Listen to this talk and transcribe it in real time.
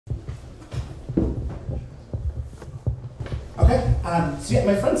So yeah,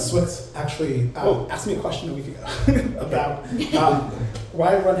 my friend Swix actually asked me a question a week ago about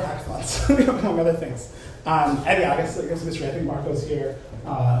why I run hackathons, among other things. And yeah, I guess Mr. I think Marco's here,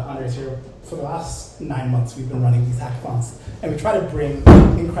 Andre's here. For the last 9 months, we've been running these hackathons, and we try to bring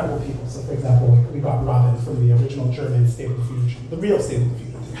incredible people. So, for example, like we got Robin from the original German Stable Diffusion, the real Stable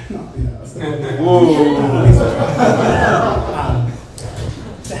Diffusion.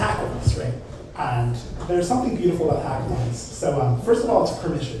 To hack with us, right? And there's something beautiful about hackathons. So, first of all, it's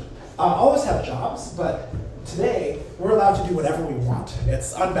permission. All of us have jobs, but today we're allowed to do whatever we want.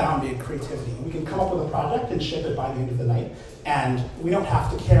 It's unbounded creativity. We can come up with a project and ship it by the end of the night, and we don't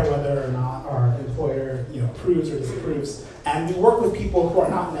have to care whether or not our employer, approves or disapproves. And we work with people who are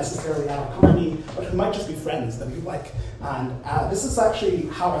not necessarily at our company, but who might just be friends that we like. And this is actually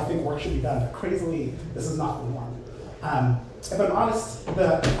how I think work should be done. But crazily, this is not the norm. If I'm honest,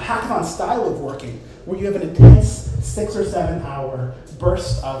 the hackathon style of working, where you have an intense 6 or 7 hour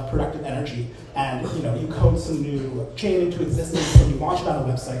burst of productive energy, and you code some new chain into existence, and you launch it on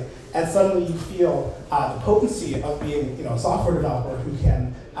a website, and suddenly you feel the potency of being a software developer who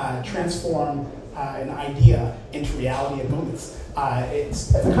can transform an idea into reality in moments.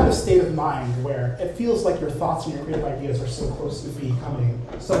 It's a kind of state of mind where it feels like your thoughts and your creative ideas are so close to becoming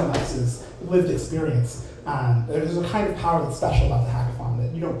someone else's lived experience. There's a kind of power that's special about the hackathon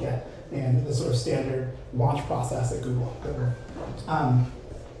that you don't get in the sort of standard launch process at Google.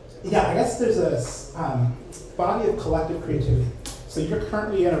 Yeah, I guess there's a body of collective creativity. So you're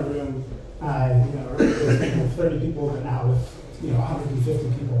currently in a room, with 30 people, but now with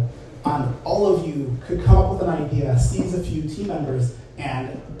 150 people. All of you could come up with an idea, seize a few team members,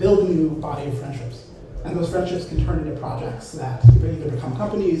 and build a new body of friendships. And those friendships can turn into projects that either become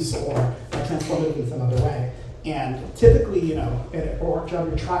companies or are transformative in some other way. And typically, in a work job,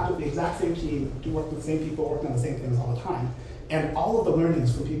 you're trapped with the exact same team, do work with the same people, working on the same things all the time. And all of the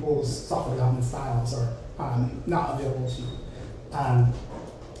learnings from people's software development styles are not available to you.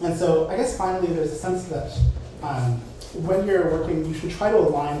 And so I guess finally, there's a sense that when you're working, you should try to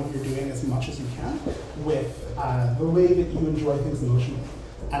align what you're doing as much as you can with the way that you enjoy things emotionally.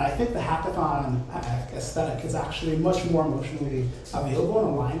 And I think the hackathon aesthetic is actually much more emotionally available and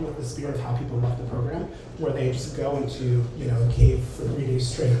aligned with the spirit of how people love the program, where they just go into a cave for 3 days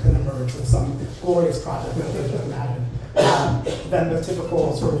straight and emerge with some glorious project that they just imagined, than the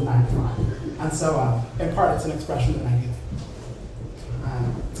typical sort of 9 to 5. And so, in part, it's an expression of an idea.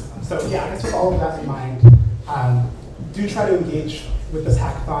 So yeah, I guess with all of that in mind, do try to engage with this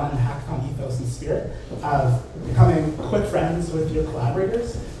hackathon and the hackathon ethos and spirit of becoming quick friends with your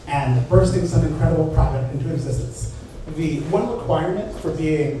collaborators and bursting some incredible product into existence. The one requirement for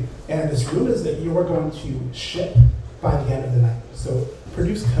being in this room is that you are going to ship by the end of the night. So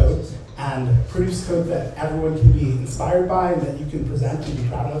produce code, and produce code that everyone can be inspired by and that you can present and be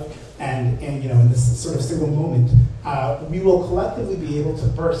proud of. And in this sort of single moment, we will collectively be able to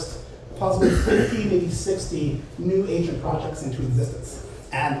burst possibly 50, maybe 60 new agent projects into existence.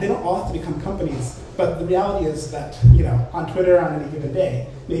 And they don't all have to become companies, but the reality is that, on Twitter on any given day,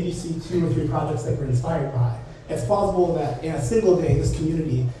 maybe you see 2 or 3 projects that you're inspired by. It's plausible that in a single day, this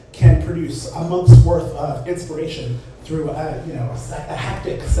community can produce a month's worth of inspiration through a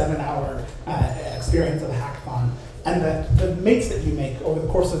hectic 7-hour experience of a hackathon. And that the mates that you make over the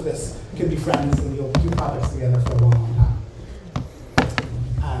course of this can be friends, and you'll do projects together for a long, long time.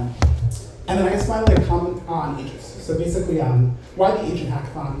 And then I guess finally a comment on agents. So basically, why the agent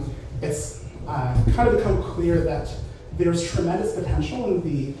hackathon? It's kind of become clear that there's tremendous potential in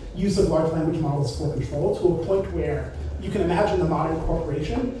the use of large language models for control to a point where you can imagine the modern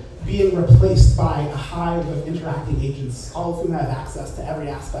corporation being replaced by a hive of interacting agents, all of whom have access to every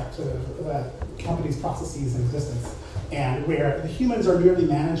aspect of the company's processes and existence, and where the humans are merely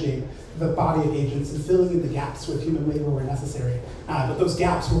managing the body of agents and filling in the gaps with human labor where necessary. But those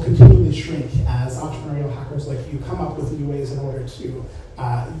gaps will continually shrink as entrepreneurial hackers like you come up with new ways in order to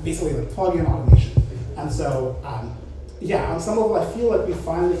basically plug in automation. And so, on some level, I feel like we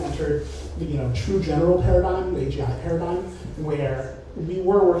finally entered the true general paradigm, the AGI paradigm, where we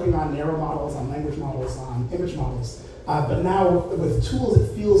were working on narrow models, on language models, on image models. But now with tools,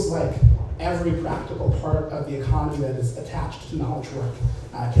 it feels like every practical part of the economy that is attached to knowledge work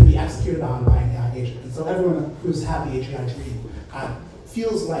can be executed on by an AI agent. And so everyone who's had the AGI dream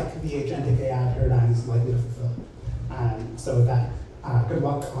feels like the agentic AI paradigm is likely to fulfill. So with that, good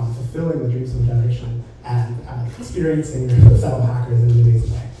luck on fulfilling the dreams of a generation and experiencing your fellow hackers in an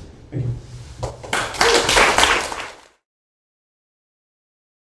amazing way. Thank you.